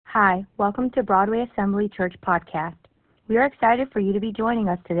Hi, welcome to Broadway Assembly Church Podcast. We are excited for you to be joining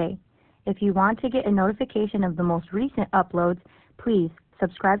us today. If you want to get a notification of the most recent uploads, please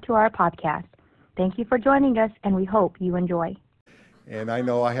subscribe to our podcast. Thank you for joining us, and we hope you enjoy. And I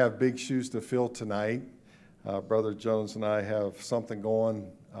know I have big shoes to fill tonight. Brother Jones and I have something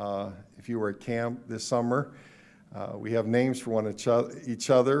going. If you were at camp this summer, we have names for each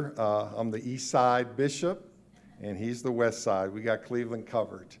other. I'm the East Side Bishop, and he's the West Side. We got Cleveland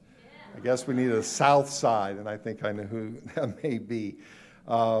covered. I guess we need a South Side, and I think I know who that may be.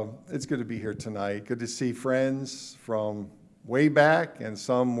 It's good to be here tonight. Good to see friends from way back, and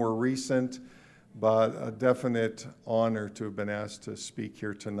some more recent, but a definite honor to have been asked to speak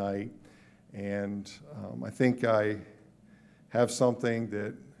here tonight. And I think I have something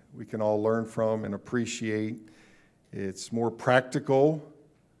that we can all learn from and appreciate. It's more practical,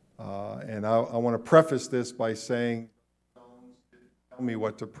 and I want to preface this by saying, tell me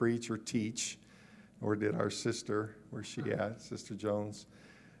what to preach or teach, or did our sister, where's she at, Sister Jones?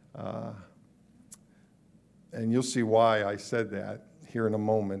 And you'll see why I said that here in a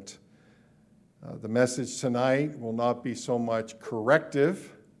moment. The message tonight will not be so much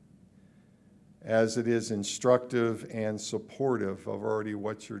corrective as it is instructive and supportive of already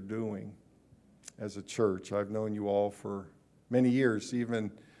what you're doing as a church. I've known you all for many years,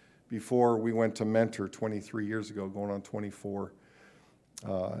 even before we went to Mentor 23 years ago, going on 24.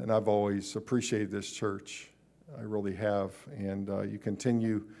 And I've always appreciated this church. I really have. And you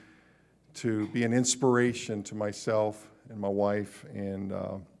continue to be an inspiration to myself and my wife and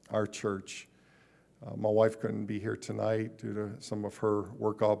our church. My wife couldn't be here tonight due to some of her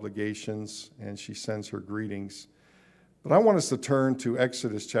work obligations, and she sends her greetings. But I want us to turn to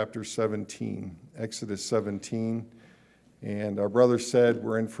Exodus chapter 17. Exodus 17. And our brother said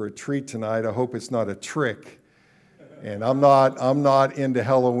we're in for a treat tonight. I hope it's not a trick. And I'm not into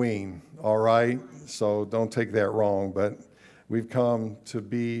Halloween, all right? So don't take that wrong. But we've come to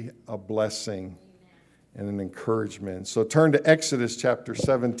be a blessing and an encouragement. So turn to Exodus chapter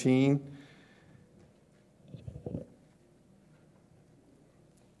 17.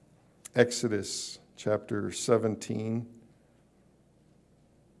 Exodus chapter 17.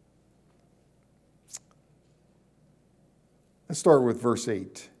 Let's start with verse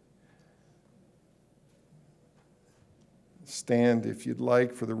 8. Stand, if you'd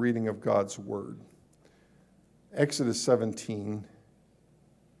like, for the reading of God's word. Exodus 17,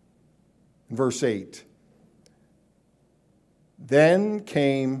 verse 8. Then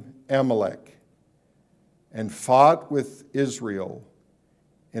came Amalek and fought with Israel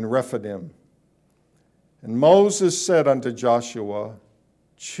in Rephidim. And Moses said unto Joshua,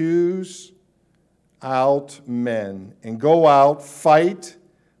 choose out men and go out, fight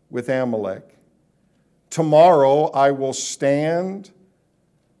with Amalek. Tomorrow I will stand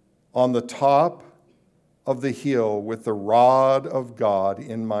on the top of the hill with the rod of God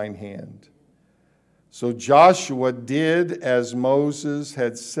in mine hand. So Joshua did as Moses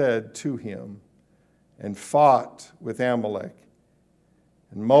had said to him and fought with Amalek.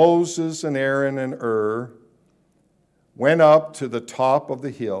 And Moses and Aaron and went up to the top of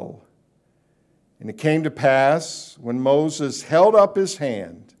the hill. And it came to pass, when Moses held up his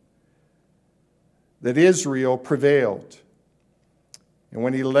hand, that Israel prevailed. And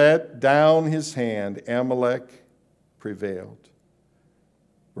when he let down his hand, Amalek prevailed.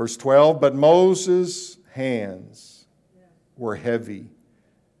 Verse 12, but Moses' hands were heavy,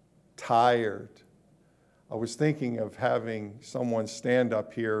 tired. I was thinking of having someone stand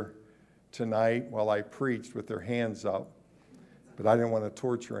up here tonight while I preached with their hands up, but I didn't want to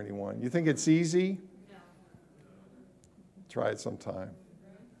torture anyone. You think it's easy? Try it sometime.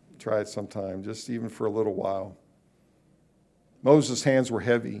 Try it sometime, just even for a little while. Moses' hands were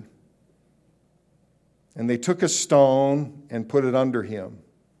heavy. And they took a stone and put it under him.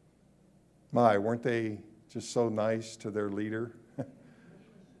 My, weren't they just so nice to their leader?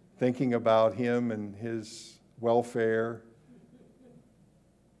 Thinking about him and his welfare.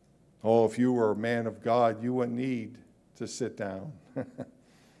 Oh, if you were a man of God, you wouldn't need to sit down.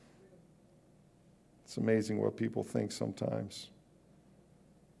 It's amazing what people think sometimes.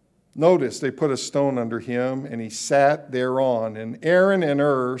 Notice they put a stone under him, and he sat thereon. And Aaron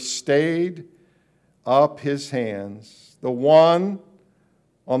and stayed up his hands, the one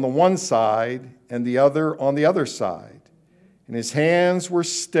on the one side and the other on the other side. And his hands were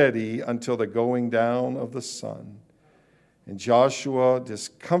steady until the going down of the sun. And Joshua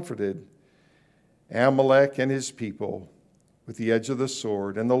discomfited Amalek and his people with the edge of the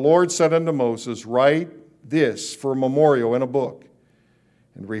sword. And the Lord said unto Moses, write this for a memorial in a book,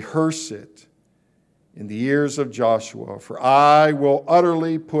 and rehearse it in the ears of Joshua, for I will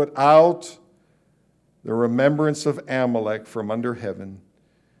utterly put out the remembrance of Amalek from under heaven.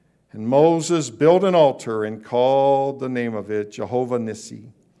 And Moses built an altar and called the name of it Jehovah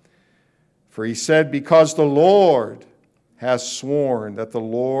Nissi. For he said, because the Lord has sworn that the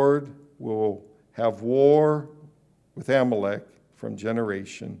Lord will have war with Amalek from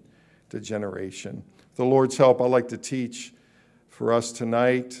generation to generation. With the Lord's help, I'd like to teach for us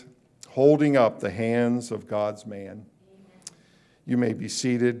tonight, holding up the hands of God's man. You may be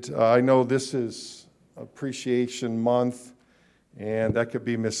seated. I know this is Appreciation Month, and that could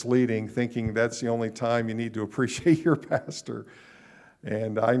be misleading, thinking that's the only time you need to appreciate your pastor.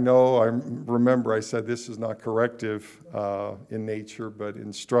 And I remember I said this is not corrective in nature, but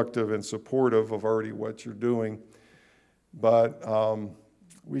instructive and supportive of already what you're doing. But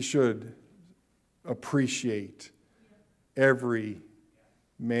we should appreciate every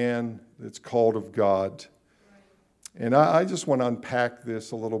man that's called of God. And I just want to unpack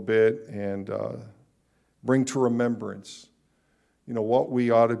this a little bit and bring to remembrance, what we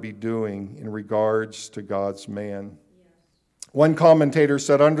ought to be doing in regards to God's man. One commentator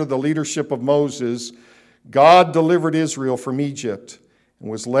said, under the leadership of Moses, God delivered Israel from Egypt and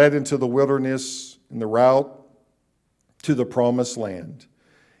was led into the wilderness in the route to the promised land.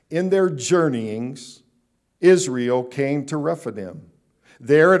 In their journeyings, Israel came to Rephidim.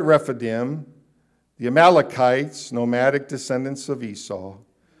 There at Rephidim, the Amalekites, nomadic descendants of Esau,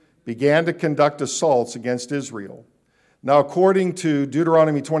 began to conduct assaults against Israel. Now, according to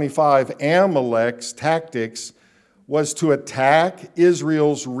Deuteronomy 25, Amalek's tactics was to attack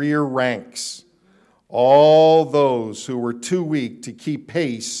Israel's rear ranks, all those who were too weak to keep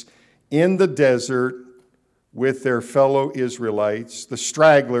pace in the desert with their fellow Israelites, the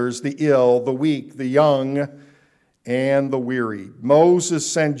stragglers, the ill, the weak, the young, and the weary. Moses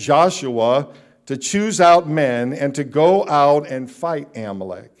sent Joshua to choose out men and to go out and fight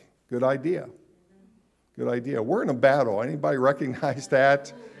Amalek. Good idea. Good idea. We're in a battle. Anybody recognize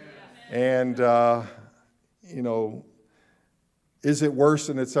that? And, is it worse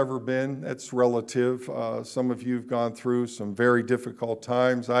than it's ever been? That's relative. Some of you have gone through some very difficult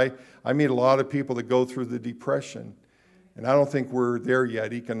times. I meet a lot of people that go through the Depression, and I don't think we're there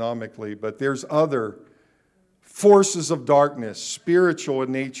yet economically, but there's other forces of darkness, spiritual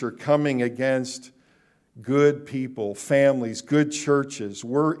in nature, coming against good people, families, good churches.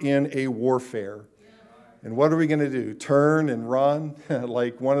 We're in a warfare. And what are we going to do? Turn and run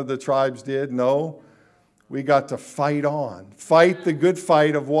like one of the tribes did? No. We got to fight on. Fight the good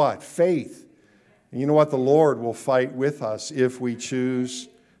fight of what? Faith. And you know what? The Lord will fight with us if we choose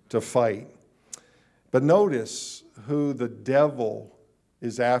to fight. But notice who the devil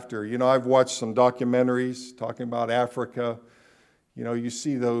is after. I've watched some documentaries talking about Africa. You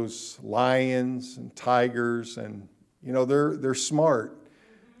see those lions and tigers, and, they're smart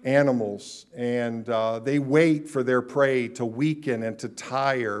animals, and they wait for their prey to weaken and to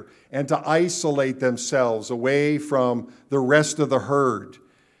tire and to isolate themselves away from the rest of the herd.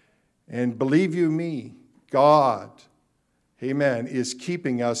 And believe you me, God, amen, is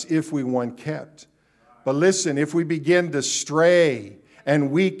keeping us if we want kept. But listen, if we begin to stray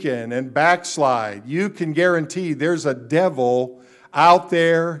and weaken and backslide, you can guarantee there's a devil out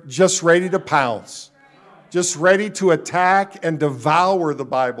there just ready to pounce, just ready to attack and devour, the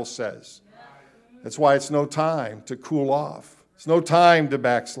Bible says. That's why it's no time to cool off. It's no time to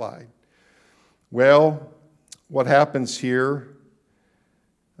backslide. Well, what happens here,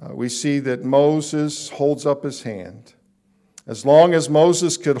 we see that Moses holds up his hand. As long as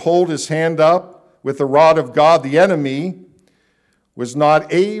Moses could hold his hand up with the rod of God, the enemy was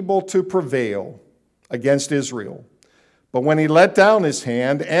not able to prevail against Israel. But when he let down his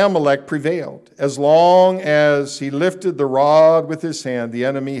hand, Amalek prevailed. As long as he lifted the rod with his hand, the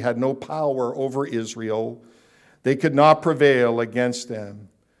enemy had no power over Israel. They could not prevail against them.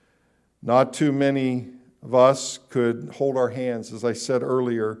 Not too many of us could hold our hands, as I said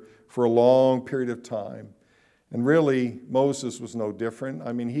earlier, for a long period of time. And really, Moses was no different.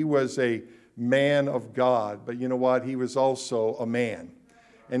 I mean, he was a man of God, but you know what? He was also a man,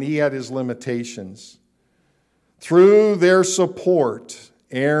 and he had his limitations. Through their support,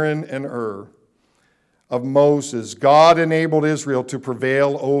 Aaron and Hur, of Moses, God enabled Israel to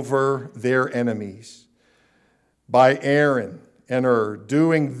prevail over their enemies. By Aaron and Hur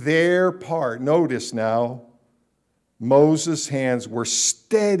doing their part, notice now, Moses' hands were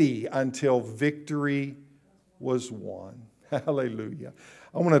steady until victory was won. Hallelujah.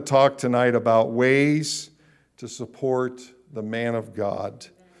 I want to talk tonight about ways to support the man of God,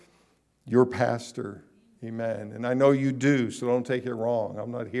 your pastor. Amen. And I know you do, so don't take it wrong.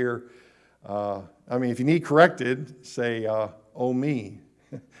 I'm not here If you need corrected, say, oh me,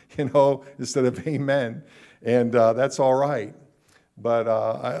 instead of amen. And that's all right. But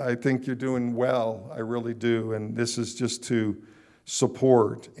I think you're doing well. I really do. And this is just to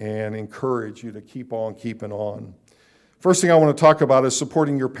support and encourage you to keep on keeping on. First thing I want to talk about is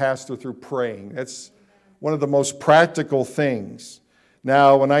supporting your pastor through praying. That's one of the most practical things.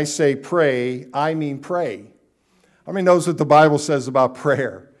 Now, when I say pray, I mean pray. How many knows what the Bible says about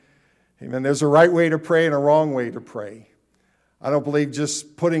prayer? Amen. There's a right way to pray and a wrong way to pray. I don't believe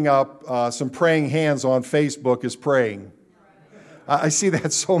just putting up some praying hands on Facebook is praying. I see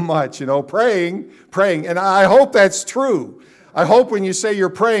that so much, praying. And I hope that's true. I hope when you say you're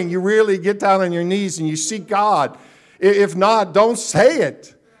praying, you really get down on your knees and you seek God. If not, don't say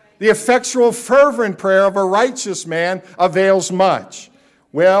it. The effectual, fervent prayer of a righteous man avails much.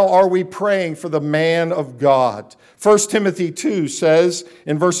 Well, are we praying for the man of God? 1 Timothy 2 says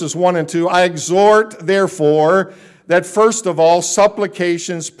in verses 1 and 2, I exhort, therefore, that first of all,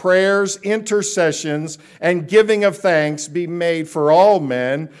 supplications, prayers, intercessions, and giving of thanks be made for all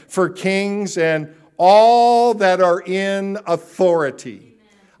men, for kings, and all that are in authority.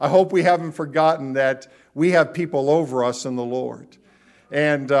 I hope we haven't forgotten that we have people over us in the Lord.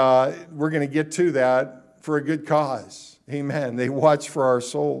 And we're going to get to that for a good cause. Amen. They watch for our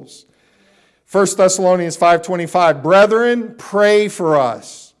souls. 1 Thessalonians 5:25, brethren, pray for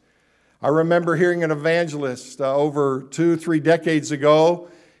us. I remember hearing an evangelist over 2-3 decades ago.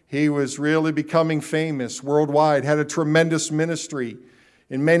 He was really becoming famous worldwide, had a tremendous ministry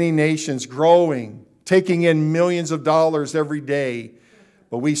in many nations, growing, taking in millions of dollars every day.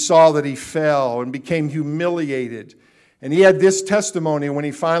 But we saw that he fell and became humiliated. And he had this testimony when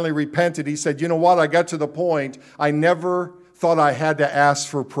he finally repented. He said, you know what? I got to the point I never thought I had to ask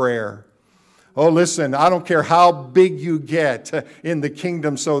for prayer. Oh, listen, I don't care how big you get in the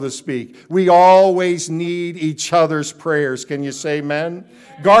kingdom, so to speak. We always need each other's prayers. Can you say amen?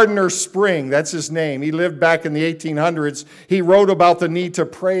 Gardner Spring, that's his name. He lived back in the 1800s. He wrote about the need to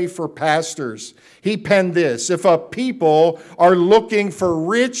pray for pastors. He penned this, if a people are looking for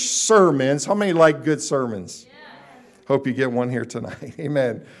rich sermons, how many like good sermons? Hope you get one here tonight.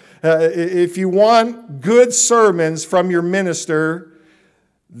 Amen. If you want good sermons from your minister,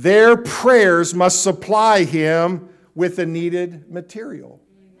 their prayers must supply him with the needed material.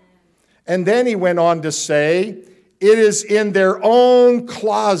 Amen. And then he went on to say, it is in their own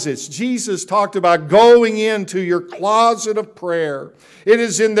closets. Jesus talked about going into your closet of prayer. It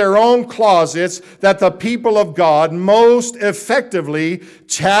is in their own closets that the people of God most effectively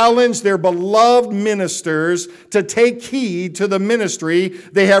challenge their beloved ministers to take heed to the ministry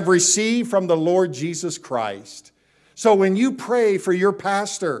they have received from the Lord Jesus Christ. So when you pray for your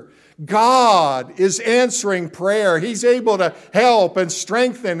pastor, God is answering prayer. He's able to help and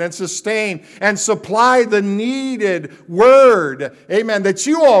strengthen and sustain and supply the needed word, amen, that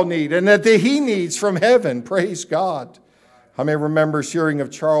you all need and that he needs from heaven. Praise God. How many remember hearing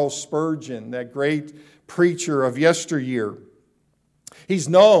of Charles Spurgeon, that great preacher of yesteryear? He's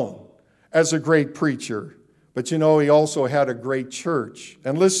known as a great preacher, but he also had a great church.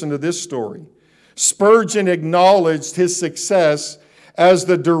 And listen to this story. Spurgeon acknowledged his success as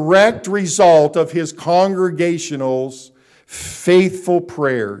the direct result of his congregational's faithful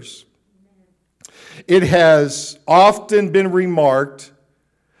prayers. It has often been remarked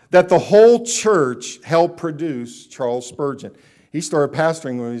that the whole church helped produce Charles Spurgeon. He started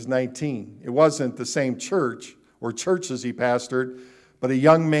pastoring when he was 19. It wasn't the same church or churches he pastored, but a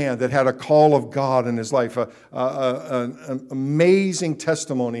young man that had a call of God in his life, an amazing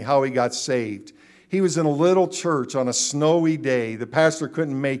testimony how he got saved. He was in a little church on a snowy day. The pastor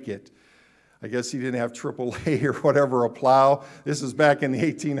couldn't make it. I guess he didn't have AAA or whatever, a plow. This is back in the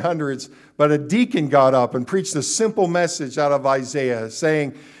 1800s. But a deacon got up and preached a simple message out of Isaiah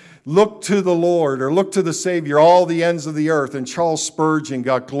saying, look to the Lord or look to the Savior, all the ends of the earth. And Charles Spurgeon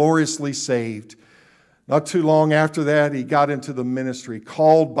got gloriously saved. Not too long after that, he got into the ministry,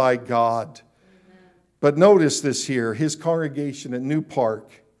 called by God. Amen. But notice this here, his congregation at New Park,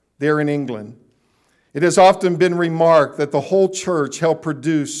 there in England. It has often been remarked that the whole church helped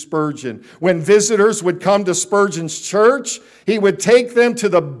produce Spurgeon. When visitors would come to Spurgeon's church, he would take them to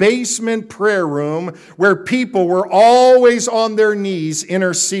the basement prayer room where people were always on their knees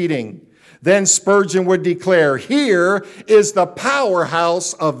interceding. Then Spurgeon would declare, here is the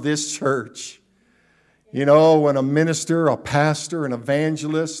powerhouse of this church. You know, when a minister, a pastor, an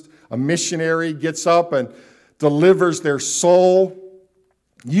evangelist, a missionary gets up and delivers their soul,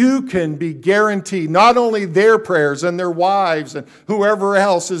 you can be guaranteed not only their prayers and their wives and whoever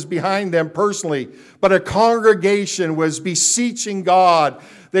else is behind them personally, but a congregation was beseeching God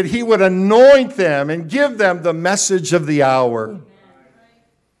that He would anoint them and give them the message of the hour.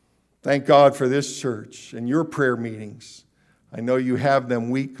 Thank God for this church and your prayer meetings. I know you have them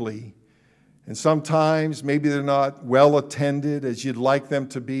weekly. And sometimes maybe they're not well attended as you'd like them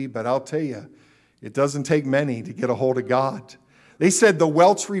to be, but I'll tell you, it doesn't take many to get a hold of God. They said the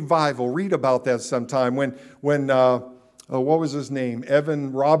Welch revival, read about that sometime, when what was his name?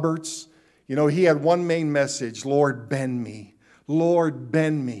 Evan Roberts. You know, he had one main message: Lord, bend me. Lord,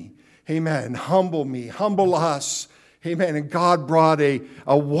 bend me. Amen. Humble me. Humble us. Amen. And God brought a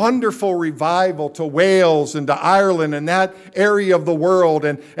wonderful revival to Wales and to Ireland and that area of the world.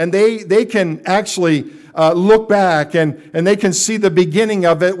 And they can actually look back and they can see the beginning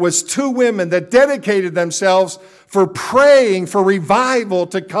of it was two women that dedicated themselves for praying for revival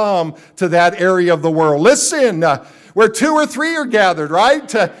to come to that area of the world. Listen, where two or three are gathered,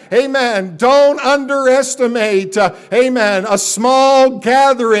 right? Amen. Don't underestimate, amen, a small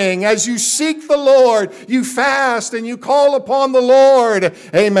gathering. As you seek the Lord, you fast and you call upon the Lord,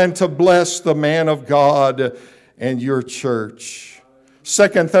 amen, to bless the man of God and your church.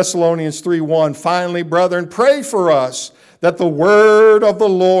 2 Thessalonians 3:1, finally, brethren, pray for us that the word of the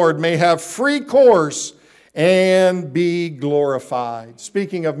Lord may have free course and be glorified.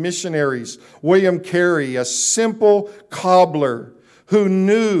 Speaking of missionaries, William Carey, a simple cobbler who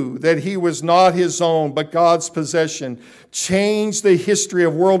knew that he was not his own but God's possession, changed the history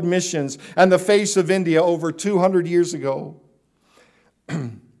of world missions and the face of India over 200 years ago.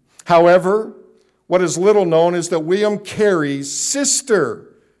 However, what is little known is that William Carey's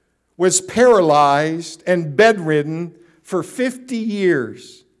sister was paralyzed and bedridden for 50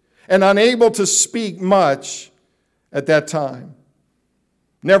 years. And unable to speak much at that time.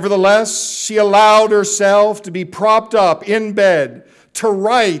 Nevertheless, she allowed herself to be propped up in bed to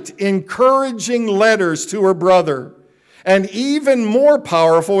write encouraging letters to her brother. And even more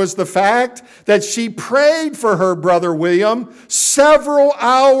powerful is the fact that she prayed for her brother William several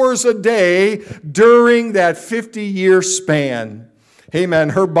hours a day during that 50-year span. Amen.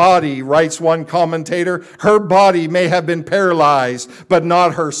 Her body, writes one commentator, her body may have been paralyzed, but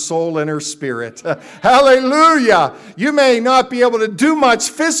not her soul and her spirit. Hallelujah. You may not be able to do much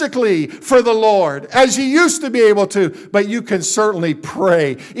physically for the Lord as you used to be able to, but you can certainly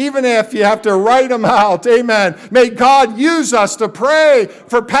pray. Even if you have to write them out. Amen. May God use us to pray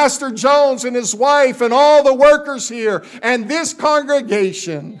for Pastor Jones and his wife and all the workers here and this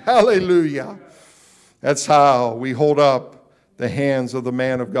congregation. Hallelujah. That's how we hold up the hands of the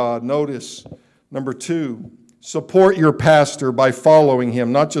man of God. Notice, number 2, support your pastor by following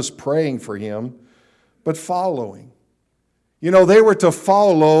him, not just praying for him, but following. You know, they were to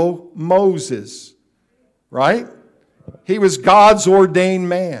follow Moses, right? He was God's ordained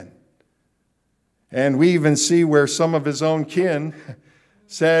man. And we even see where some of his own kin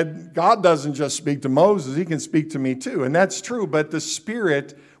said, God doesn't just speak to Moses, he can speak to me too. And that's true, but the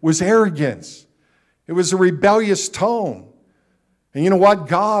spirit was arrogance. It was a rebellious tone. And you know what?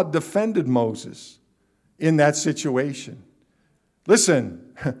 God defended Moses in that situation.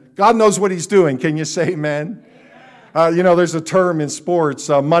 Listen, God knows what he's doing. Can you say amen? You know, there's a term in sports,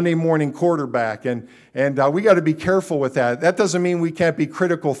 Monday morning quarterback, and we got to be careful with that. That doesn't mean we can't be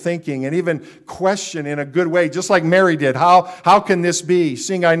critical thinking and even question in a good way, just like Mary did. How can this be?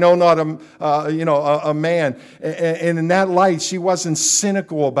 Seeing I know not a man. And in that light, she wasn't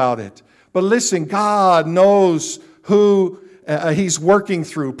cynical about it. But listen, God knows who he's working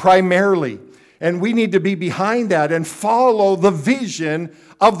through primarily. And we need to be behind that and follow the vision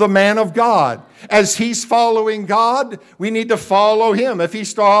of the man of God. As he's following God, we need to follow him. If he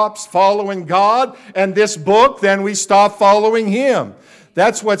stops following God and this book, then we stop following him.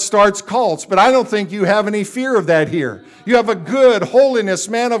 That's what starts cults. But I don't think you have any fear of that here. You have a good, holiness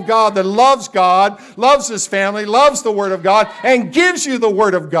man of God that loves God, loves his family, loves the Word of God, and gives you the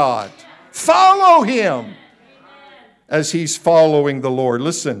Word of God. Follow him as he's following the Lord.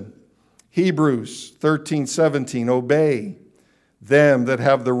 Listen, Hebrews 13:17, obey them that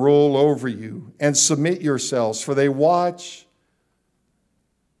have the rule over you and submit yourselves, for they watch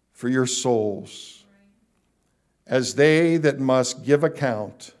for your souls, as they that must give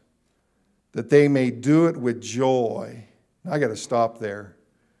account, that they may do it with joy. I got to stop there.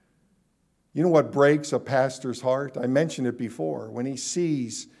 You know what breaks a pastor's heart? I mentioned it before. When he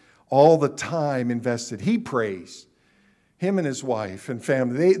sees all the time invested, he prays. Him and his wife and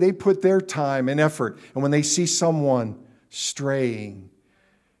family, they put their time and effort. And when they see someone straying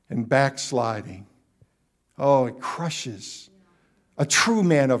and backsliding, oh, it crushes. A true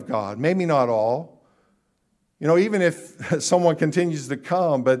man of God, maybe not all. Even if someone continues to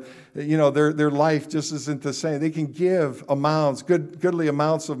come, but, their life just isn't the same. They can give amounts, goodly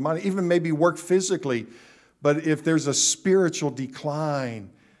amounts of money, even maybe work physically. But if there's a spiritual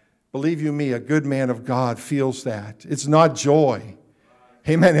decline, believe you me, a good man of God feels that. It's not joy.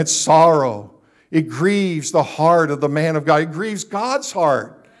 Amen. It's sorrow. It grieves the heart of the man of God. It grieves God's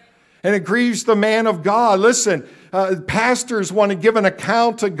heart. And it grieves the man of God. Listen, pastors want to give an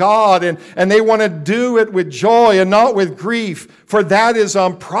account to God, and they want to do it with joy and not with grief, for that is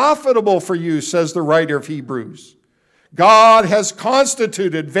unprofitable for you, says the writer of Hebrews. God has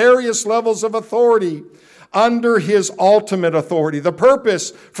constituted various levels of authority under His ultimate authority. The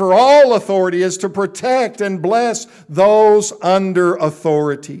purpose for all authority is to protect and bless those under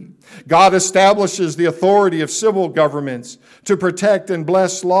authority. God establishes the authority of civil governments to protect and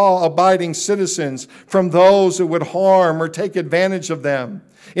bless law-abiding citizens from those who would harm or take advantage of them.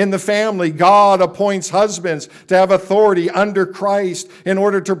 In the family, God appoints husbands to have authority under Christ in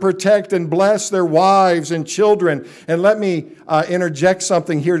order to protect and bless their wives and children. And let me interject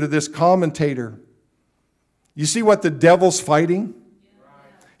something here to this commentator. You see what the devil's fighting?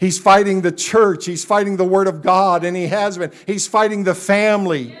 He's fighting the church. He's fighting the Word of God, and he has been. He's fighting the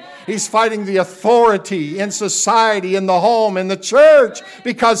family. He's fighting the authority in society, in the home, in the church,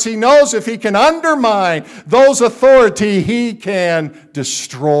 because he knows if he can undermine those authority, he can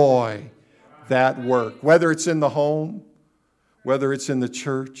destroy that work, whether it's in the home, whether it's in the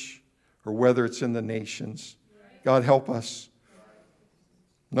church, or whether it's in the nations. God help us.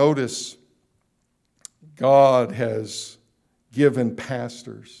 Notice, God has given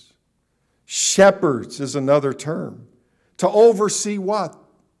pastors. Shepherds is another term. To oversee what?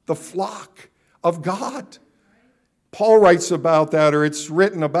 The flock of God. Paul writes about that, or it's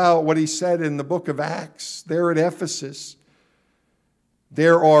written about what he said in the book of Acts there at Ephesus.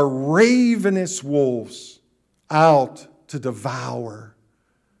 There are ravenous wolves out to devour.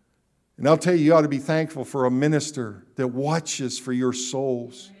 And I'll tell you, you ought to be thankful for a minister that watches for your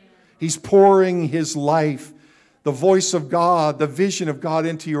souls. He's pouring his life, the voice of God, the vision of God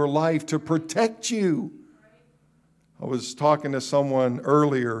into your life to protect you. I was talking to someone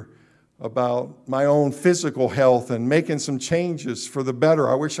earlier about my own physical health and making some changes for the better.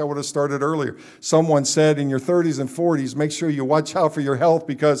 I wish I would have started earlier. Someone said in your 30s and 40s, make sure you watch out for your health,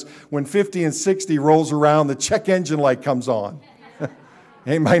 because when 50 and 60 rolls around, the check engine light comes on.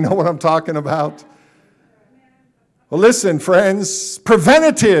 Anybody know what I'm talking about? Well, listen, friends,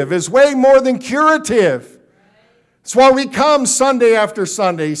 preventative is way more than curative. That's why we come Sunday after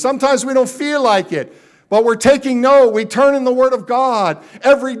Sunday. Sometimes we don't feel like it, but we're taking note. We turn in the Word of God.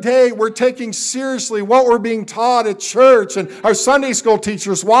 Every day we're taking seriously what we're being taught at church and our Sunday school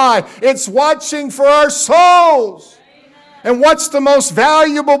teachers. Why? It's watching for our souls. And what's the most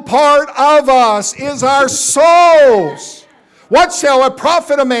valuable part of us is our souls. What shall it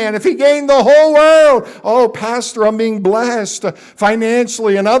profit a man if he gain the whole world? Oh, Pastor, I'm being blessed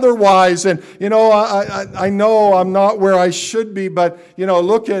financially and otherwise. And, I know I'm not where I should be, but,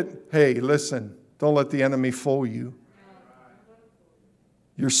 hey, listen, don't let the enemy fool you.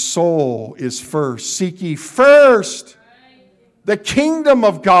 Your soul is first. Seek ye first the kingdom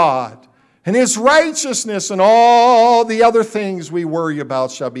of God and His righteousness, and all the other things we worry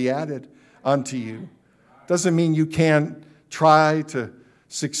about shall be added unto you. Doesn't mean you can't try to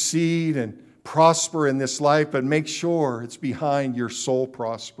succeed and prosper in this life, but make sure it's behind your soul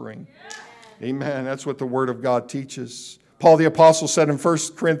prospering. Amen. That's what the Word of God teaches. Paul the Apostle said in 1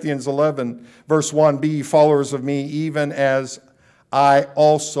 Corinthians 11, verse 1, be ye followers of me, even as I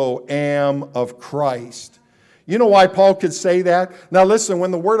also am of Christ. You know why Paul could say that? Now listen,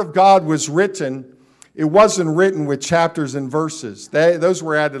 when the Word of God was written, it wasn't written with chapters and verses. Those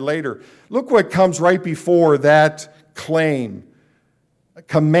were added later. Look what comes right before that claim, a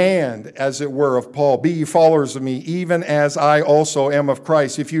command, as it were, of Paul. Be ye followers of me, even as I also am of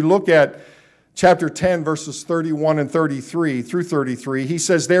Christ. If you look at chapter 10, verses 31 and 33 through 33, he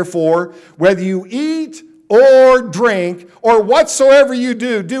says, therefore, whether you eat or drink or whatsoever you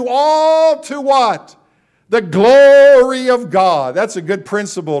do, do all to what? The glory of God. That's a good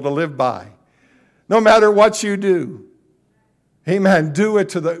principle to live by. No matter what you do. Amen. Do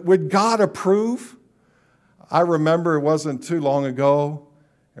it would God approve? I remember it wasn't too long ago,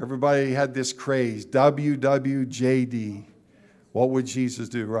 everybody had this craze, WWJD. What would Jesus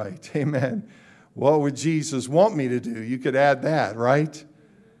do, right? Amen. What would Jesus want me to do? You could add that, right?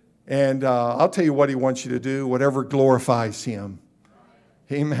 And I'll tell you what He wants you to do, whatever glorifies Him.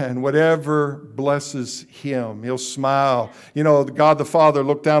 Amen. Whatever blesses Him. He'll smile. God the Father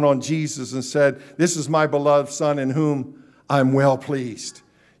looked down on Jesus and said, this is my beloved Son in whom I'm well pleased.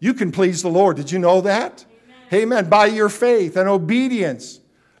 You can please the Lord. Did you know that? Amen. By your faith and obedience.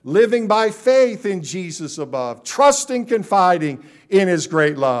 Living by faith in Jesus above. Trusting, confiding in His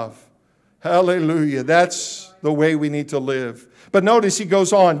great love. Hallelujah. That's the way we need to live. But notice he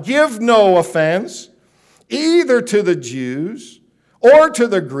goes on. Give no offense either to the Jews or to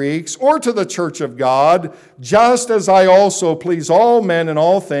the Greeks or to the church of God, just as I also please all men in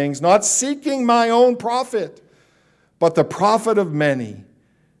all things, not seeking my own profit, but the profit of many,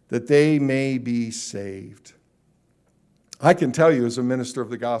 that they may be saved. I can tell you as a minister of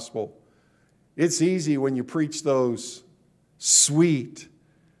the gospel, it's easy when you preach those sweet,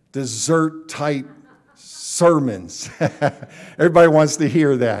 dessert-type sermons. Everybody wants to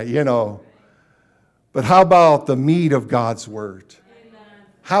hear that, you know. But how about the meat of God's Word? Amen.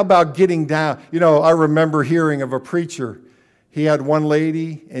 How about getting down? You know, I remember hearing of a preacher. He had one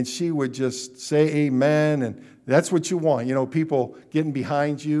lady, and she would just say amen, and that's what you want. You know, people getting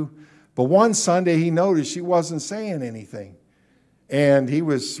behind you. But one Sunday, he noticed she wasn't saying anything. And he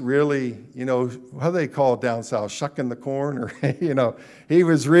was really, you know, what do they call it down south? Shucking the corn? Or, you know, he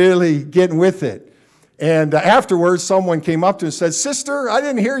was really getting with it. And afterwards, someone came up to her and said, "Sister, I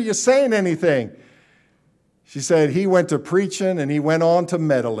didn't hear you saying anything." She said, "He went to preaching and he went on to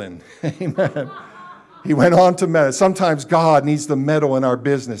meddling." Amen. He went on to meddle. Sometimes God needs to meddle in our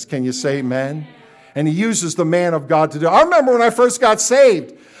business. Can you say amen? And He uses the man of God to do it. I remember when I first got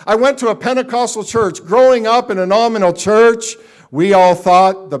saved, I went to a Pentecostal church. Growing up in a nominal church, we all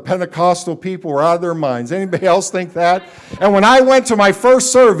thought the Pentecostal people were out of their minds. Anybody else think that? And when I went to my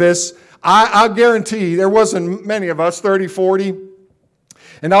first service, I'll guarantee there wasn't many of us, 30, 40.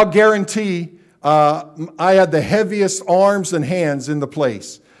 And I'll guarantee I had the heaviest arms and hands in the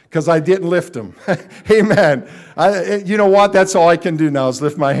place because I didn't lift them. Amen. You know what? That's all I can do now is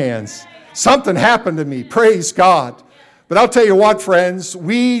lift my hands. Something happened to me. Praise God. But I'll tell you what, friends,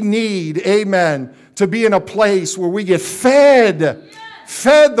 we need, amen, to be in a place where we get fed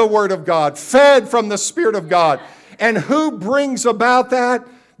the Word of God, fed from the Spirit of God. And who brings about that?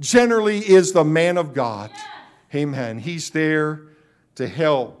 Generally is the man of God. Amen. He's there to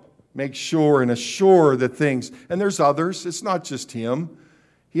help make sure and assure that things, and there's others, it's not just him.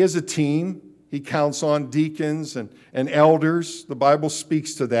 He has a team. He counts on deacons and elders. The Bible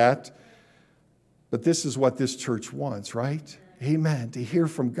speaks to that. But this is what this church wants, right? Amen. To hear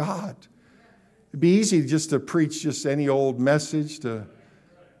from God. It'd be easy just to preach just any old message. The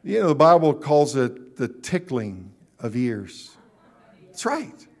Bible calls it the tickling of ears. That's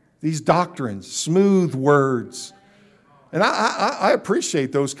right. These doctrines, smooth words. And I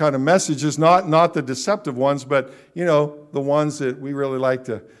appreciate those kind of messages, not the deceptive ones, but, the ones that we really like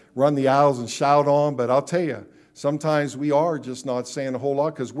to run the aisles and shout on. But I'll tell you, sometimes we are just not saying a whole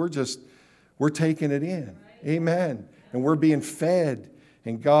lot because we're taking it in. Amen. And we're being fed.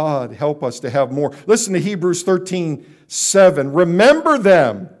 And God, help us to have more. Listen to Hebrews 13:7. Remember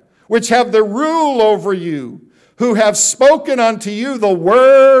them which have the rule over you, who have spoken unto you the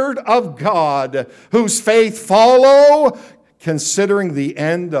word of God, whose faith follow, considering the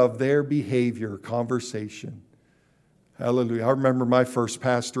end of their behavior, conversation. Hallelujah. I remember my first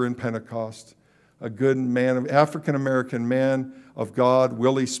pastor in Pentecost, a good man, African-American man of God,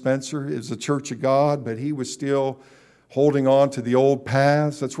 Willie Spencer. It was a Church of God, but he was still holding on to the old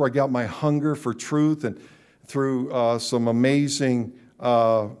paths. That's where I got my hunger for truth, and through some amazing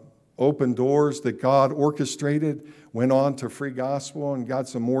open doors that God orchestrated, went on to Free Gospel and got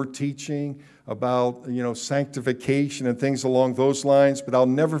some more teaching about, sanctification and things along those lines. But I'll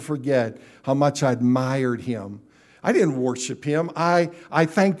never forget how much I admired him. I didn't worship him. I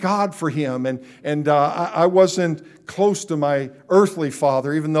thank God for him. And I wasn't close to my earthly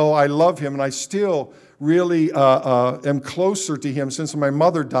father, even though I love him, and I still really am closer to him since my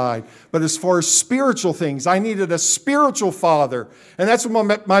mother died. But as far as spiritual things, I needed a spiritual father. And that's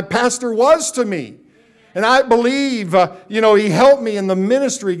what my pastor was to me. And I believe, he helped me in the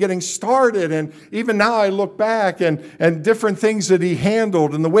ministry getting started. And even now I look back and different things that he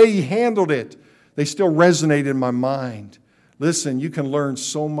handled and the way he handled it, they still resonate in my mind. Listen, you can learn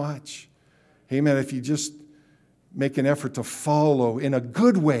so much. Amen. If you just make an effort to follow in a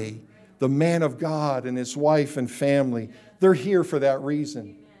good way the man of God and his wife and family. They're here for that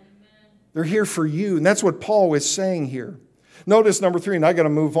reason. They're here for you. And that's what Paul is saying here. Notice number 3, and I got to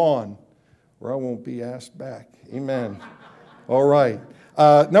move on, or I won't be asked back. Amen. All right.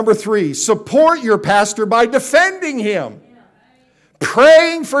 Number 3, support your pastor by defending him,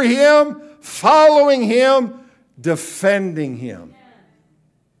 praying for him, following him, defending him.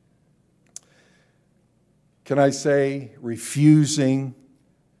 Can I say refusing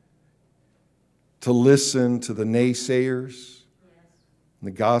to listen to the naysayers,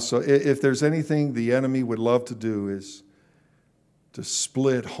 The gossip. If there's anything the enemy would love to do is to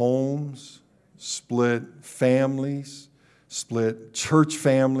split homes, split families, split church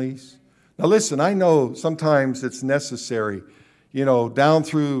families. Now listen, I know sometimes it's necessary. Down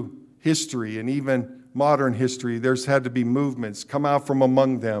through history and even modern history, there's had to be movements come out from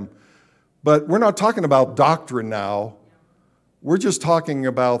among them. But we're not talking about doctrine now. We're just talking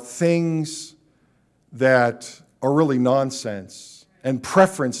about things that are really nonsense and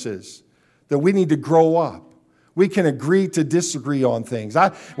preferences that we need to grow up. We can agree to disagree on things.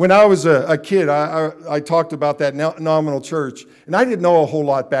 When I was a kid, I talked about that nominal church, and I didn't know a whole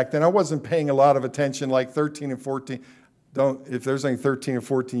lot back then. I wasn't paying a lot of attention, like 13 and 14. If there's any 13 or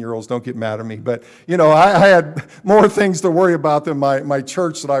 14-year-olds, don't get mad at me. But, I had more things to worry about than my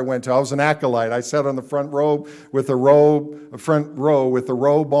church that I went to. I was an acolyte. I sat on the front row with a robe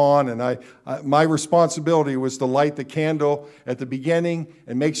on, and my responsibility was to light the candle at the beginning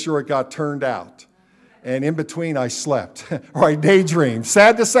and make sure it got turned out. And in between, I slept or I daydreamed.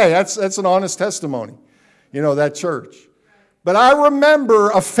 Sad to say, that's an honest testimony, that church. But I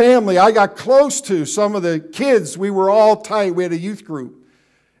remember a family I got close to, some of the kids, we were all tight. We had a youth group.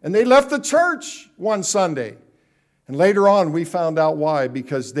 And they left the church one Sunday. And later on, we found out why,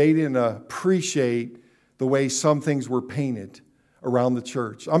 because they didn't appreciate the way some things were painted around the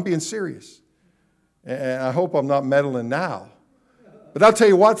church. I'm being serious. And I hope I'm not meddling now. But I'll tell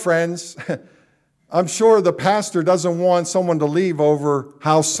you what, friends, I'm sure the pastor doesn't want someone to leave over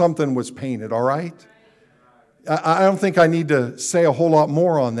how something was painted, all right? I don't think I need to say a whole lot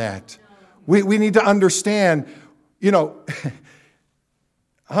more on that. We need to understand, how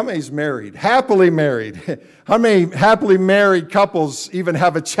many's married? Happily married. How many happily married couples even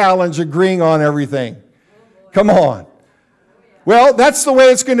have a challenge agreeing on everything? Come on. Well, that's the way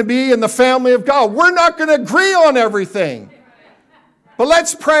it's going to be in the family of God. We're not going to agree on everything. But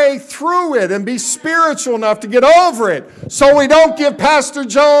let's pray through it and be spiritual enough to get over it so we don't give Pastor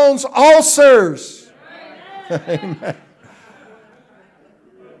Jones ulcers. Amen.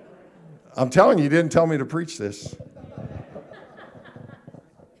 I'm telling you, didn't tell me to preach this.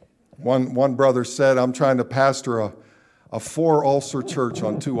 One brother said, I'm trying to pastor a 4-ulcer church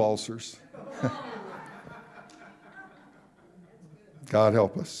on 2 ulcers. God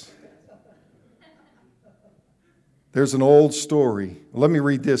help us. There's an old story. Let me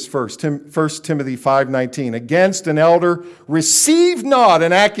read this first. 1 Timothy 5:19. Against an elder, receive not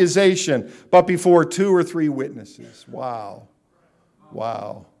an accusation, but before 2 or 3 witnesses. Wow.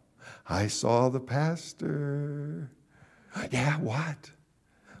 Wow. I saw the pastor. Yeah, what?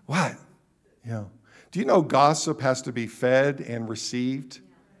 What? Do you know gossip has to be fed and received?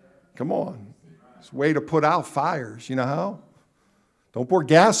 Come on. It's a way to put out fires. You know how? Don't pour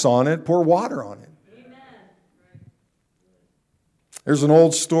gas on it, pour water on it. There's an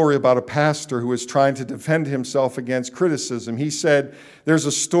old story about a pastor who was trying to defend himself against criticism. He said, there's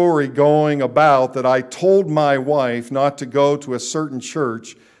a story going about that I told my wife not to go to a certain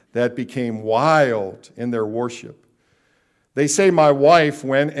church that became wild in their worship. They say my wife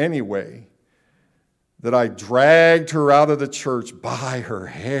went anyway, that I dragged her out of the church by her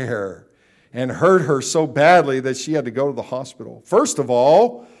hair and hurt her so badly that she had to go to the hospital. First of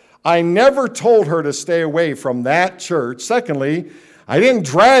all, I never told her to stay away from that church. Secondly, I didn't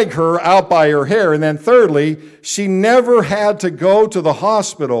drag her out by her hair. And then thirdly, she never had to go to the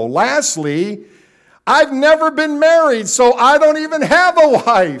hospital. Lastly, I've never been married, so I don't even have a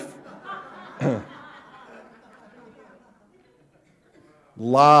wife.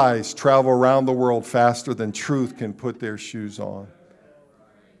 Lies travel around the world faster than truth can put their shoes on.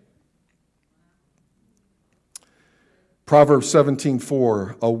 Proverbs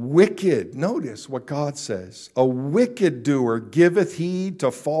 17:4, a wicked, notice what God says, a wicked doer giveth heed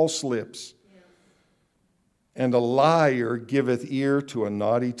to false lips, and a liar giveth ear to a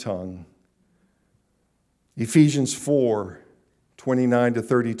naughty tongue. Ephesians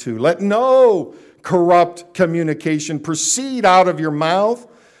 4:29-32, let no corrupt communication proceed out of your mouth,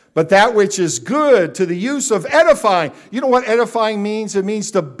 but that which is good to the use of edifying. You know what edifying means? It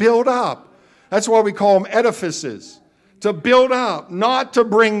means to build up. That's why we call them edifices. To build up, not to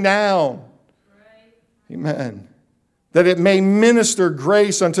bring down. Right. Amen. That it may minister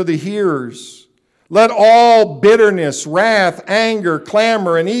grace unto the hearers. Let all bitterness, wrath, anger,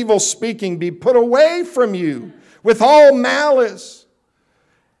 clamor, and evil speaking be put away from you with all malice.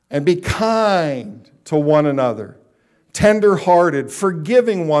 And be kind to one another, tender-hearted,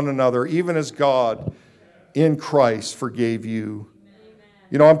 forgiving one another, even as God in Christ forgave you. Amen.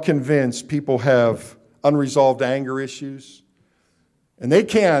 You know, I'm convinced people have unresolved anger issues. And they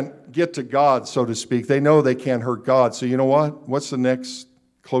can't get to God, so to speak. They know they can't hurt God. So you know what? What's the next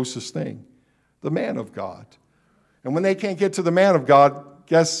Closest thing. The man of God. And when they can't get to the man of God,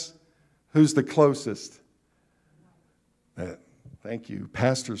 guess who's the closest? Thank you.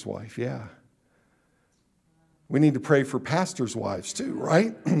 Pastor's wife, yeah. We need to pray for pastors' wives too,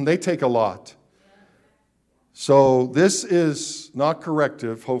 right? They take a lot. So this is not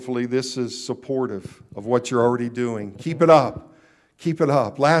corrective. Hopefully this is supportive of what you're already doing. Keep it up. Keep it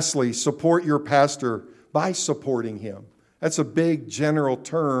up. Lastly, support your pastor by supporting him. That's a big general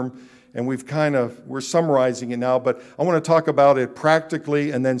term, and we're summarizing it now, but I want to talk about it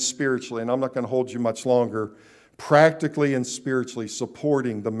practically and then spiritually, and I'm not going to hold you much longer. Practically and spiritually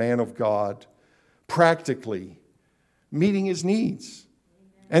supporting the man of God. Practically meeting his needs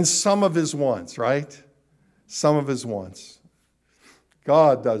and some of his wants, right? Some of his wants.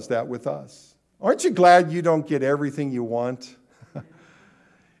 God does that with us. Aren't you glad you don't get everything you want?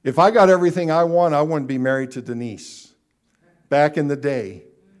 If I got everything I want, I wouldn't be married to Denise back in the day.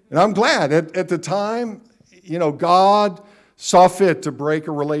 And I'm glad at the time, God saw fit to break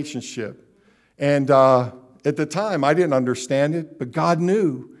a relationship. And at the time, I didn't understand it, but God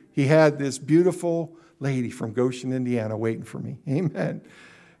knew he had this beautiful lady from Goshen, Indiana waiting for me. Amen.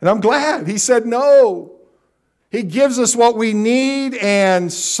 And I'm glad he said no. He gives us what we need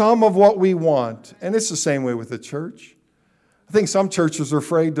and some of what we want. And it's the same way with the church. I think some churches are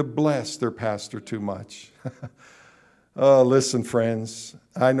afraid to bless their pastor too much. Listen, friends,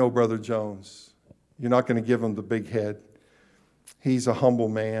 I know Brother Jones. You're not going to give him the big head. He's a humble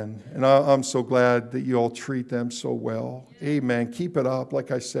man, and I'm so glad that you all treat them so well. Amen. Keep it up, like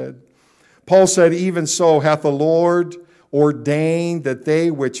I said. Paul said, even so hath the Lord ordained that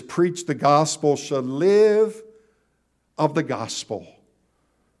they which preach the gospel shall live of the gospel.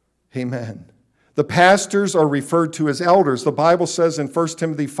 Amen. The pastors are referred to as elders. The Bible says in 1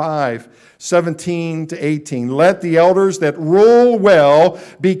 Timothy 5:17-18, let the elders that rule well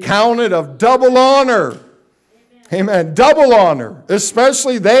be counted of double honor. Amen. Double honor,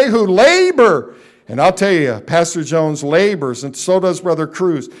 especially they who labor. And I'll tell you, Pastor Jones labors, and so does Brother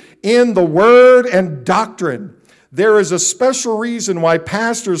Cruz, in the word and doctrine. There is a special reason why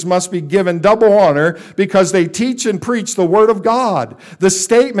pastors must be given double honor, because they teach and preach the word of God. The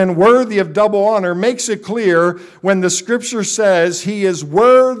statement worthy of double honor makes it clear when the scripture says he is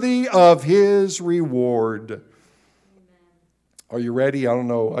worthy of his reward. Amen. Are you ready? I don't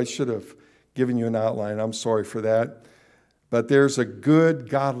know. I should have given you an outline. I'm sorry for that. But there's a good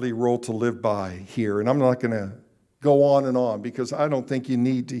godly rule to live by here. And I'm not going to go on and on, because I don't think you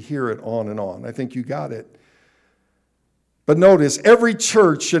need to hear it on and on. I think you got it. But notice, every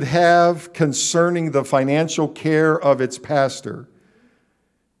church should have concerning the financial care of its pastor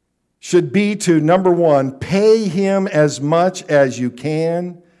should be to, number one, pay him as much as you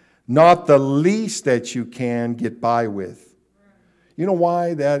can, not the least that you can get by with. You know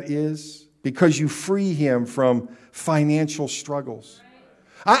why that is? Because you free him from financial struggles.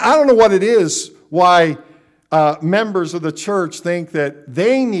 I don't know what it is why members of the church think that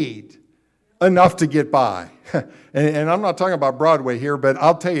they need enough to get by. And I'm not talking about Broadway here, but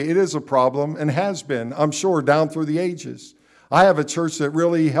I'll tell you, it is a problem and has been, I'm sure, down through the ages. I have a church that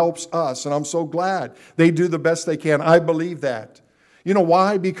really helps us, and I'm so glad they do the best they can. I believe that. You know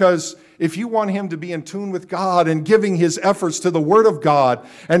why? Because if you want him to be in tune with God and giving his efforts to the Word of God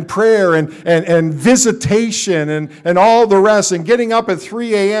and prayer and visitation and all the rest and getting up at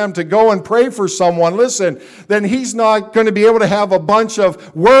 3 a.m. to go and pray for someone, listen, then he's not going to be able to have a bunch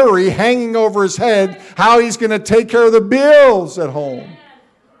of worry hanging over his head how he's going to take care of the bills at home.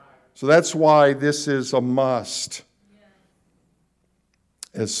 So that's why this is a must.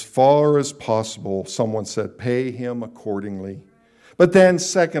 As far as possible, someone said, pay him accordingly. But then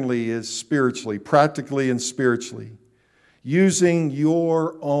secondly is spiritually, practically and spiritually. Using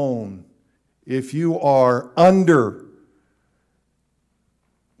your own, if you are under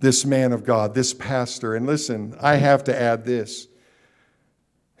this man of God, this pastor. And listen, I have to add this.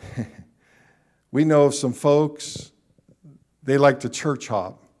 We know of some folks, they like to church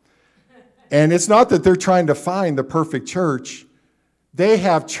hop. And it's not that they're trying to find the perfect church. They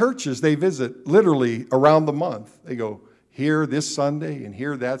have churches they visit literally around the month. They go here this Sunday and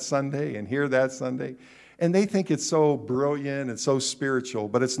here that Sunday and here that Sunday. And they think it's so brilliant and so spiritual,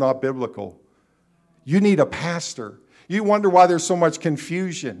 but it's not biblical. You need a pastor. You wonder why there's so much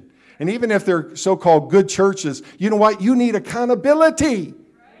confusion. And even if they're so-called good churches, you know what? You need accountability.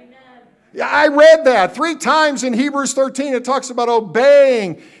 Yeah, I read that 3 times in Hebrews 13. It talks about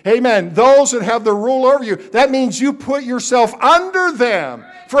obeying, amen, those that have the rule over you. That means you put yourself under them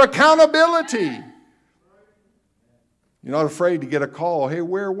for accountability. You're not afraid to get a call. Hey,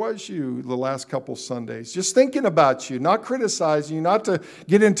 where was you the last couple Sundays? Just thinking about you, not criticizing you, not to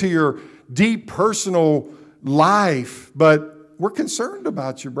get into your deep personal life, but we're concerned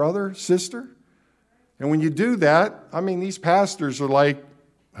about you, brother, sister. And when you do that, I mean, these pastors are like,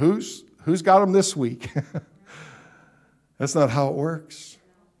 who's got them this week? That's not how it works.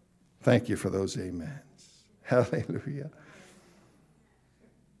 Thank you for those amens. Hallelujah.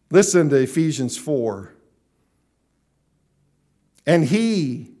 Listen to Ephesians 4. And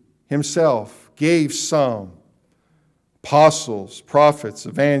he himself gave some apostles, prophets,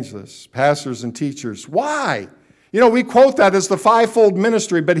 evangelists, pastors, and teachers. Why? You know, we quote that as the fivefold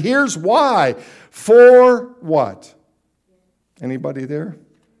ministry, but here's why. For what? Anybody there?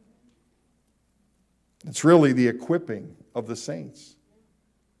 It's really the equipping of the saints.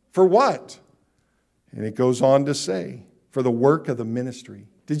 For what? And it goes on to say, for the work of the ministry.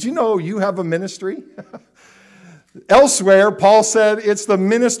 Did you know you have a ministry? Elsewhere, Paul said it's the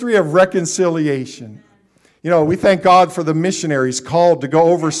ministry of reconciliation. You know, we thank God for the missionaries called to go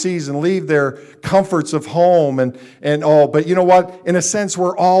overseas and leave their comforts of home and all. But you know what? In a sense,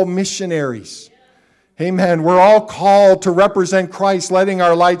 we're all missionaries. Amen. We're all called to represent Christ, letting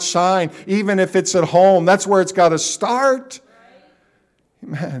our light shine, even if it's at home. That's where it's got to start.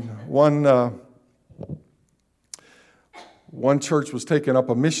 Amen. One church was taking up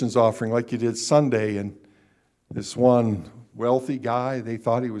a missions offering like you did Sunday, and this one wealthy guy, they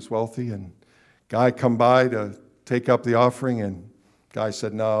thought he was wealthy, and guy come by to take up the offering, and guy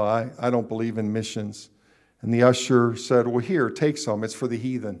said, no, I don't believe in missions. And the usher said, well, here, take some. It's for the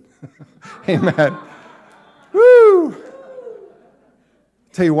heathen. Amen. Woo!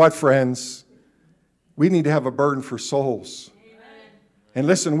 Tell you what, friends, we need to have a burden for souls. And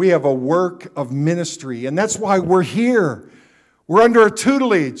listen, we have a work of ministry, and that's why we're here. We're under a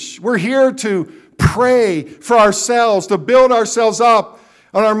tutelage. We're here to pray for ourselves, to build ourselves up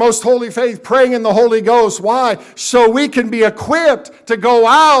on our most holy faith, praying in the Holy Ghost. Why? So we can be equipped to go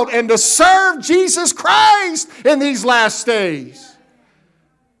out and to serve Jesus Christ in these last days.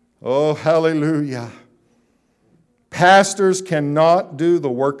 Oh, hallelujah. Pastors cannot do the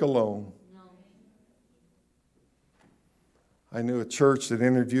work alone. I knew a church that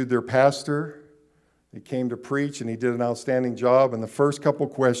interviewed their pastor. He came to preach, and he did an outstanding job. And the first couple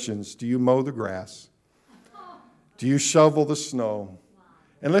questions, do you mow the grass? Do you shovel the snow?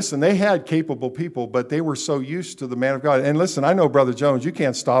 And listen, they had capable people, but they were so used to the man of God. And listen, I know Brother Jones, you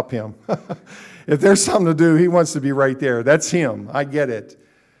can't stop him. If there's something to do, he wants to be right there. That's him. I get it.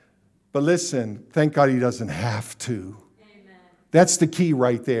 But listen, thank God he doesn't have to. Amen. That's the key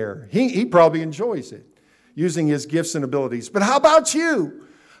right there. He probably enjoys it, using his gifts and abilities. But how about you?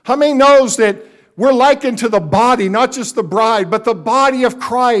 How many knows that we're likened to the body, not just the bride, but the body of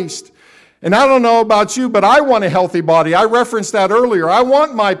Christ? And I don't know about you, but I want a healthy body. I referenced that earlier. I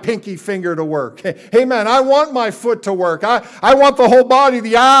want my pinky finger to work. Amen. I want my foot to work. I want the whole body,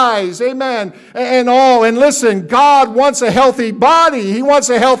 the eyes. Amen. And all. And listen, God wants a healthy body. He wants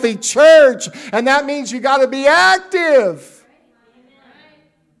a healthy church. And that means you got to be active.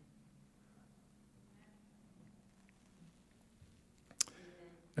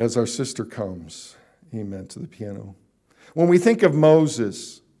 As our sister comes, amen, to the piano. When we think of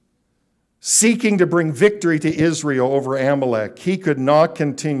Moses seeking to bring victory to Israel over Amalek, he could not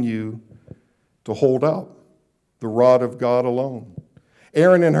continue to hold up the rod of God alone.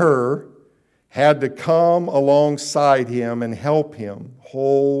 Aaron and Hur had to come alongside him and help him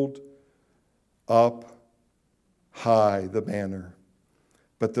hold up high the banner.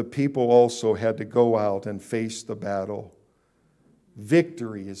 But the people also had to go out and face the battle.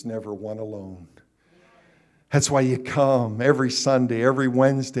 Victory is never won alone. That's why you come every Sunday, every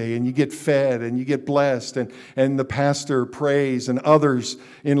Wednesday, and you get fed and you get blessed, and the pastor prays, and others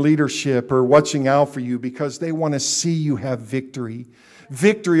in leadership are watching out for you because they want to see you have victory.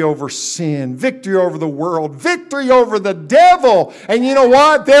 Victory over sin, victory over the world, victory over the devil. And you know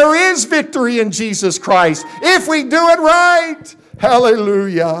what? There is victory in Jesus Christ if we do it right.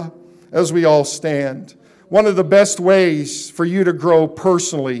 Hallelujah. As we all stand. One of the best ways for you to grow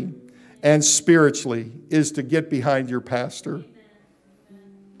personally and spiritually is to get behind your pastor.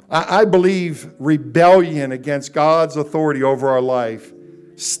 I believe rebellion against God's authority over our life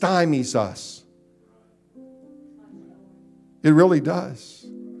stymies us. It really does.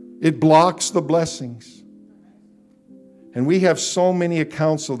 It blocks the blessings. And we have so many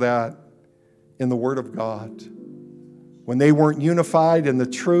accounts of that in the Word of God. When they weren't unified in the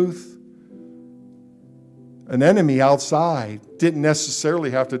truth, an enemy outside didn't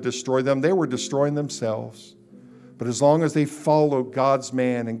necessarily have to destroy them. They were destroying themselves. But as long as they followed God's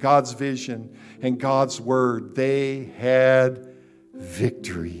man and God's vision and God's word, they had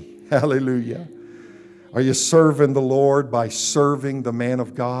victory. Hallelujah. Are you serving the Lord by serving the man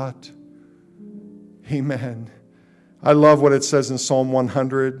of God? Amen. I love what it says in Psalm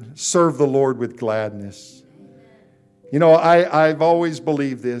 100. Serve the Lord with gladness. You know, I've always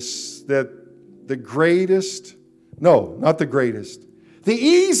believed this, that the greatest, no, not the greatest, the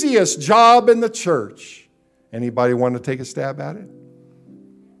easiest job in the church, anybody want to take a stab at it?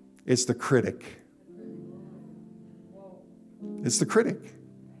 It's the critic. It's the critic.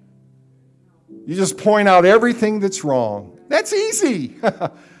 You just point out everything that's wrong. That's easy.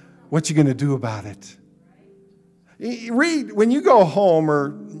 What you going to do about it? Read, when you go home,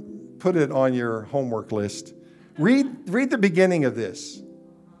 or put it on your homework list, read the beginning of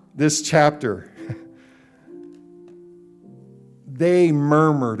this chapter. They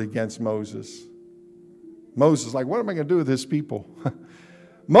murmured against Moses. Moses, like, what am I going to do with this people?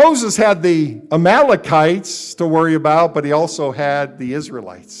 Moses had the Amalekites to worry about, but he also had the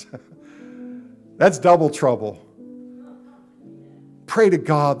Israelites. That's double trouble. Pray to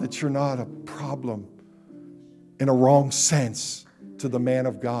God that you're not a problem in a wrong sense to the man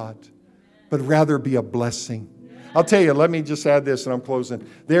of God, but rather be a blessing. I'll tell you, let me just add this and I'm closing.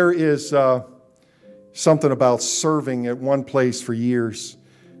 There is something about serving at one place for years.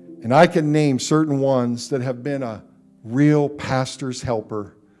 And I can name certain ones that have been a real pastor's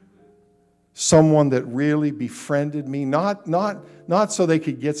helper. Someone that really befriended me, not so they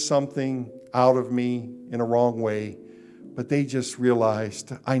could get something out of me in a wrong way, but they just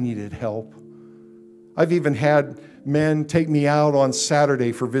realized I needed help. I've even had men take me out on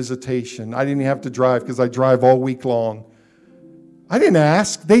Saturday for visitation. I didn't have to drive because I drive all week long. I didn't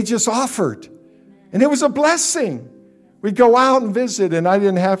ask. They just offered. And it was a blessing. We'd go out and visit, and I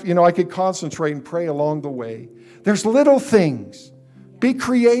didn't have, I could concentrate and pray along the way. There's little things. Be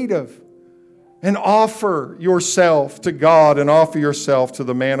creative and offer yourself to God and offer yourself to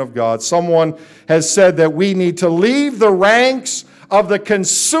the man of God. Someone has said that we need to leave the ranks of the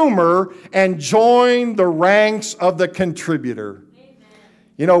consumer and join the ranks of the contributor.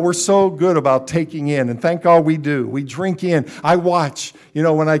 Amen. We're so good about taking in, and thank God we do. We drink in. I watch,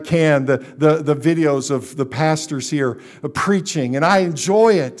 when I can, the videos of the pastors here preaching, and I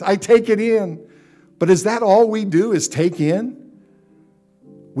enjoy it. I take it in. But is that all we do, is take in?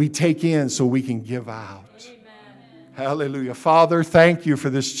 We take in so we can give out. Amen. Hallelujah. Father, thank you for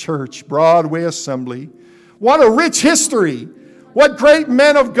this church, Broadway Assembly. What a rich history. What great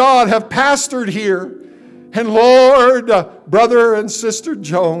men of God have pastored here. And Lord, Brother and Sister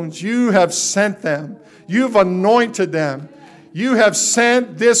Jones, you have sent them. You've anointed them. You have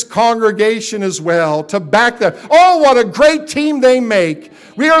sent this congregation as well to back them. Oh, what a great team they make.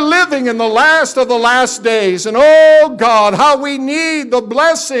 We are living in the last of the last days. And oh God, how we need the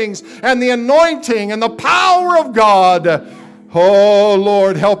blessings and the anointing and the power of God. Oh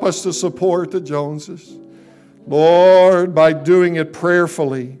Lord, help us to support the Joneses. Lord, by doing it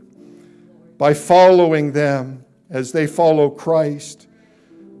prayerfully, by following them as they follow Christ,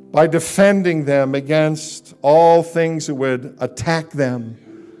 by defending them against all things that would attack them,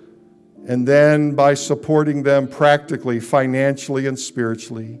 and then by supporting them practically, financially, and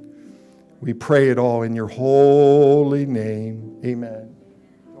spiritually. We pray it all in your holy name. Amen.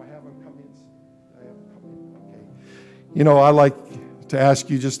 Do I have them come in? Okay. I like to ask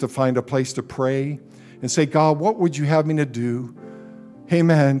you just to find a place to pray and say, God, what would you have me to do?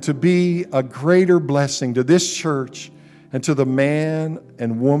 Amen. To be a greater blessing to this church and to the man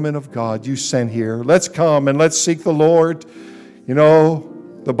and woman of God you sent here. Let's come and let's seek the Lord.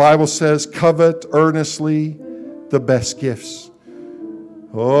 The Bible says, covet earnestly the best gifts.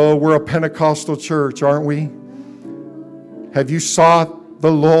 Oh, we're a Pentecostal church, aren't we? Have you sought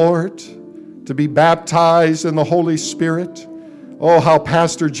the Lord to be baptized in the Holy Spirit? Oh, how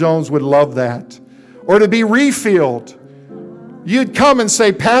Pastor Jones would love that. Or to be refilled. You'd come and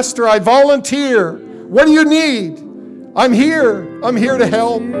say, Pastor, I volunteer. What do you need? I'm here. I'm here to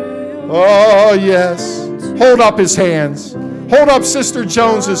help. Oh, yes. Hold up his hands. Hold up Sister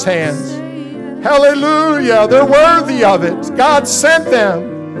Jones's hands. Hallelujah. They're worthy of it. God sent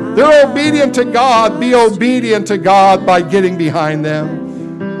them. They're obedient to God. Be obedient to God by getting behind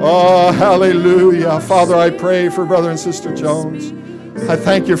them. Oh, hallelujah. Father, I pray for Brother and Sister Jones. I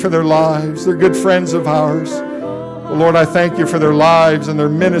thank you for their lives. They're good friends of ours. Lord, I thank you for their lives and their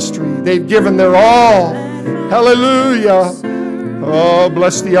ministry. They've given their all. Hallelujah. Oh,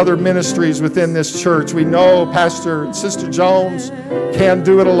 bless the other ministries within this church. We know Pastor and Sister Jones can't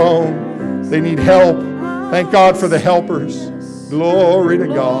do it alone. They need help. Thank God for the helpers. Glory to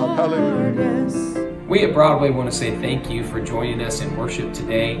God. Hallelujah. We at Broadway want to say thank you for joining us in worship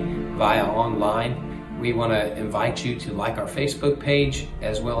today via online. We want to invite you to like our Facebook page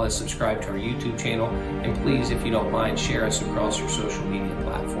as well as subscribe to our YouTube channel. And please, if you don't mind, share us across your social media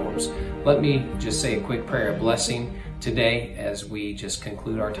platforms. Let me just say a quick prayer of blessing today as we just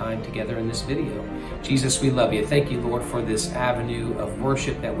conclude our time together in this video. Jesus, we love you. Thank you, Lord, for this avenue of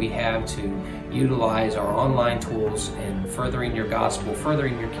worship that we have to utilize our online tools and furthering your gospel,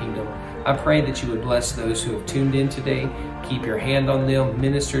 furthering your kingdom. I pray that you would bless those who have tuned in today. Keep your hand on them,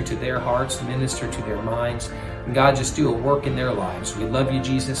 minister to their hearts, minister to their minds. And God, just do a work in their lives. We love you,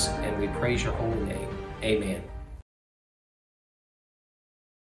 Jesus, and we praise your holy name. Amen.